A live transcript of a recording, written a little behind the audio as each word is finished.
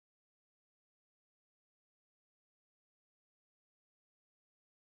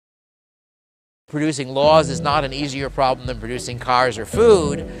Producing laws is not an easier problem than producing cars or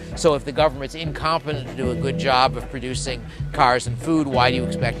food. So if the government's incompetent to do a good job of producing cars and food, why do you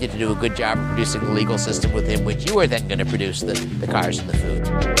expect it to do a good job of producing the legal system within which you are then going to produce the cars and the food?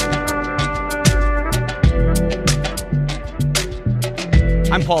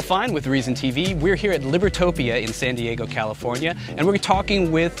 I'm Paul Feine with Reason TV. We're here at Libertopia in San Diego, California, and we're talking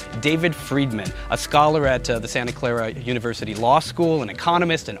with David Friedman, a scholar at the Santa Clara University Law School, an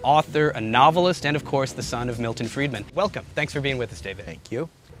economist, an author, a novelist, and of course the son of Milton Fridman. Welcome. Thanks for being with us, David. Thank you.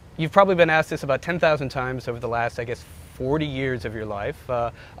 You've probably been asked this about 10,000 times over the last, I guess, 40 years of your life.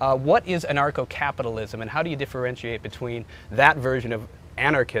 What is anarcho-capitalism, and how do you differentiate between that version of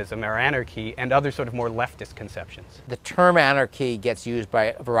anarchism or anarchy and other sort of more leftist conceptions? The term anarchy gets used by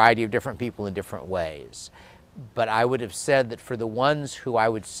a variety of different people in different ways. But I would have said that for the ones who I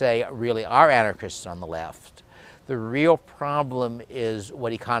would say really are anarchists on the left, the real problem is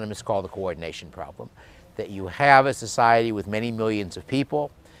what economists call the coordination problem. That you have a society with many millions of people.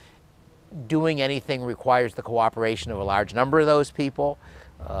 Doing anything requires the cooperation of a large number of those people.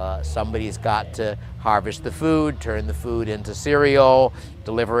 Somebody's got to harvest the food, turn the food into cereal,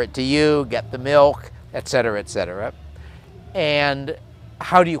 deliver it to you, get the milk, etc., etc. And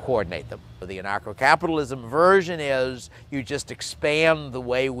how do you coordinate them? The anarcho-capitalism version is you just expand the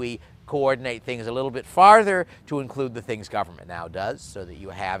way we coordinate things a little bit farther to include the things government now does, so that you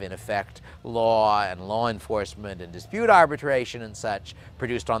have, in effect, law and law enforcement and dispute arbitration and such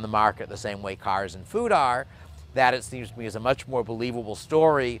produced on the market the same way cars and food are. That, it seems to me, is a much more believable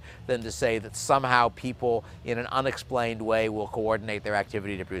story than to say that somehow people in an unexplained way will coordinate their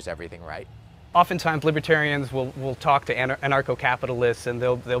activity to produce everything right. Oftentimes libertarians will talk to anarcho-capitalists and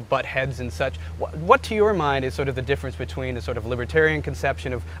they'll butt heads and such. What to your mind is sort of the difference between a sort of libertarian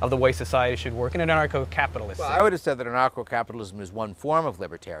conception of the way society should work and an anarcho-capitalist? Well, I would have said that anarcho-capitalism is one form of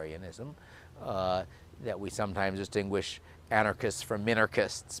libertarianism, that we sometimes distinguish anarchists from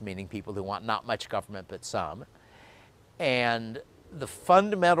minarchists, meaning people who want not much government but some. And the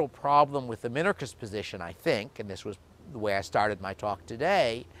fundamental problem with the minarchist position, I think, and this was the way I started my talk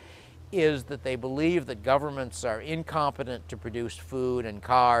today, is that they believe that governments are incompetent to produce food and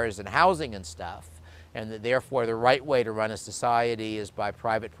cars and housing and stuff, and that therefore the right way to run a society is by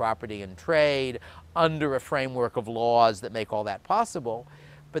private property and trade under a framework of laws that make all that possible.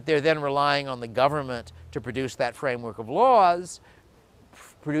 But they're then relying on the government to produce that framework of laws.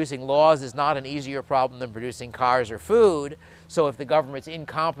 Producing laws is not an easier problem than producing cars or food. So if the government's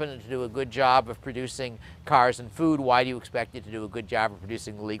incompetent to do a good job of producing cars and food, why do you expect it to do a good job of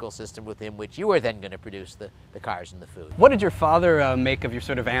producing the legal system within which you are then going to produce the cars and the food? What did your father make of your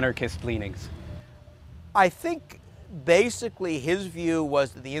sort of anarchist leanings? I think basically his view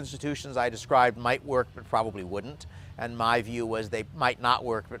was that the institutions I described might work but probably wouldn't. And my view was they might not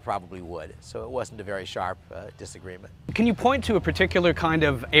work but probably would. So it wasn't a very sharp disagreement. Can you point to a particular kind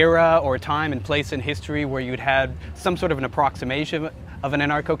of era or time and place in history where you'd had some sort of an approximation of an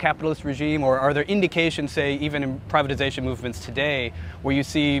anarcho-capitalist regime, or are there indications, say, even in privatization movements today, where you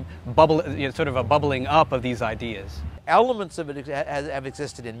see sort of a bubbling up of these ideas? Elements of it have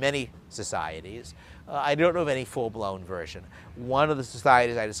existed in many societies. I don't know of any full-blown version. One of the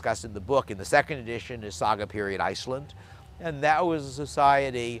societies I discussed in the book, in the second edition, is Saga period Iceland. And that was a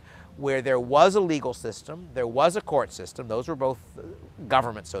society where there was a legal system, there was a court system, those were both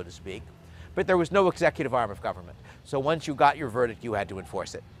government, so to speak, but there was no executive arm of government. So once you got your verdict, you had to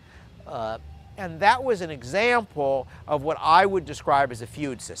enforce it. And that was an example of what I would describe as a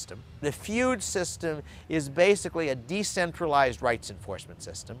feud system. The feud system is basically a decentralized rights enforcement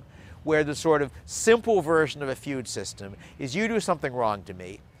system, where the sort of simple version of a feud system is you do something wrong to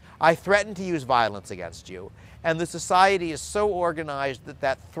me, I threaten to use violence against you, and the society is so organized that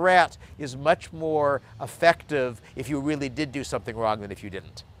that threat is much more effective if you really did do something wrong than if you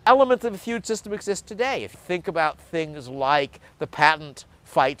didn't. Elements of a feud system exist today. If you think about things like the patent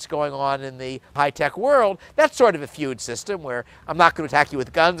fights going on in the high-tech world, that's sort of a feud system where I'm not going to attack you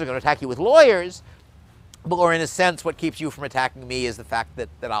with guns, I'm going to attack you with lawyers, or in a sense what keeps you from attacking me is the fact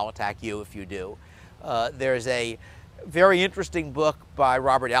that I'll attack you if you do. There's a very interesting book by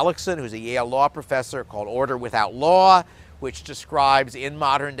Robert Ellickson, who's a Yale law professor, called Order Without Law, which describes in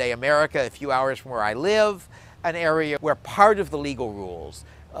modern-day America, a few hours from where I live, an area where part of the legal rules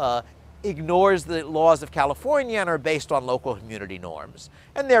ignores the laws of California and are based on local community norms.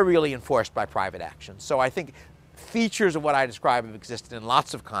 And they're really enforced by private action. So I think features of what I describe have existed in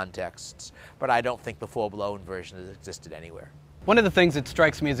lots of contexts, but I don't think the full-blown version has existed anywhere. One of the things that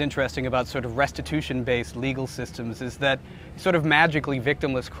strikes me as interesting about sort of restitution-based legal systems is that sort of magically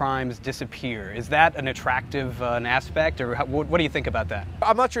victimless crimes disappear. Is that an attractive an aspect, or what do you think about that?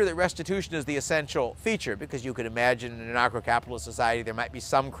 I'm not sure that restitution is the essential feature, because you could imagine in an anarcho-capitalist society there might be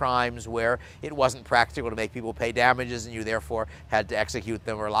some crimes where it wasn't practical to make people pay damages and you therefore had to execute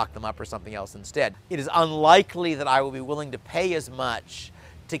them or lock them up or something else instead. It is unlikely that I will be willing to pay as much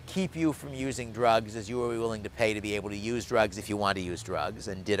to keep you from using drugs as you will be willing to pay to be able to use drugs if you want to use drugs,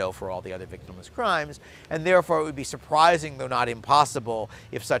 and ditto for all the other victimless crimes, and therefore it would be surprising, though not impossible,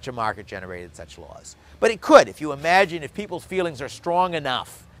 if such a market generated such laws. But it could, if you imagine, if people's feelings are strong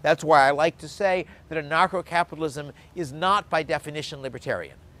enough. That's why I like to say that anarcho-capitalism is not by definition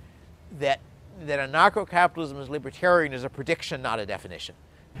libertarian. That anarcho-capitalism is libertarian is a prediction, not a definition.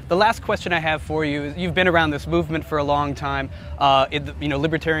 The last question I have for you is, you've been around this movement for a long time.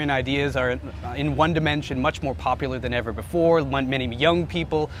 Libertarian ideas are in one dimension much more popular than ever before. Many young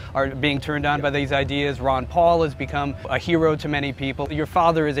people are being turned on by these ideas. Ron Paul has become a hero to many people. Your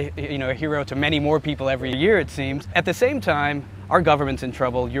father is a hero to many more people every year, it seems. At the same time, our government's in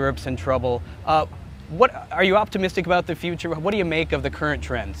trouble, Europe's in trouble. Are you optimistic about the future? What do you make of the current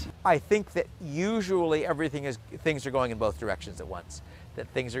trends? I think that usually things are going in both directions at once. That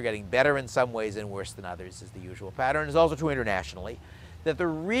things are getting better in some ways and worse than others is the usual pattern. It's also true internationally. That the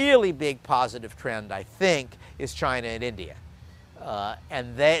really big positive trend, I think, is China and India.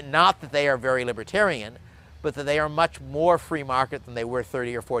 And not that they are very libertarian, but that they are much more free market than they were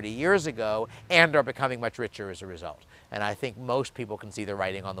 30 or 40 years ago, and are becoming much richer as a result. And I think most people can see the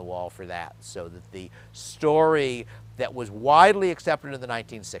writing on the wall for that. So that the story that was widely accepted in the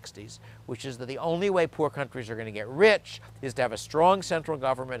 1960s, which is that the only way poor countries are going to get rich is to have a strong central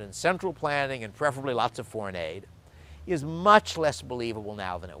government and central planning and preferably lots of foreign aid, is much less believable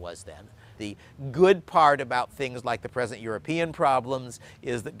now than it was then. The good part about things like the present European problems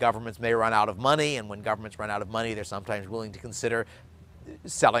is that governments may run out of money, and when governments run out of money, they're sometimes willing to consider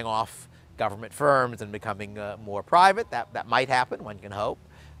selling off government firms and becoming more private. That might happen, one can hope.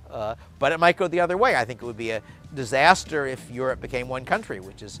 But it might go the other way. I think it would be a disaster if Europe became one country,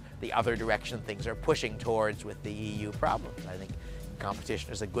 which is the other direction things are pushing towards with the EU problems. I think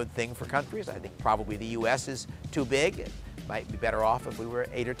competition is a good thing for countries. I think probably the US is too big. It might be better off if we were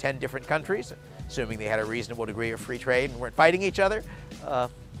 8 or 10 different countries, assuming they had a reasonable degree of free trade and weren't fighting each other.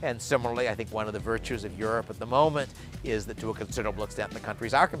 And similarly, I think one of the virtues of Europe at the moment is that to a considerable extent the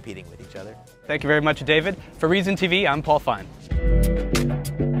countries are competing with each other. Thank you very much, David. For Reason TV, I'm Paul Feine.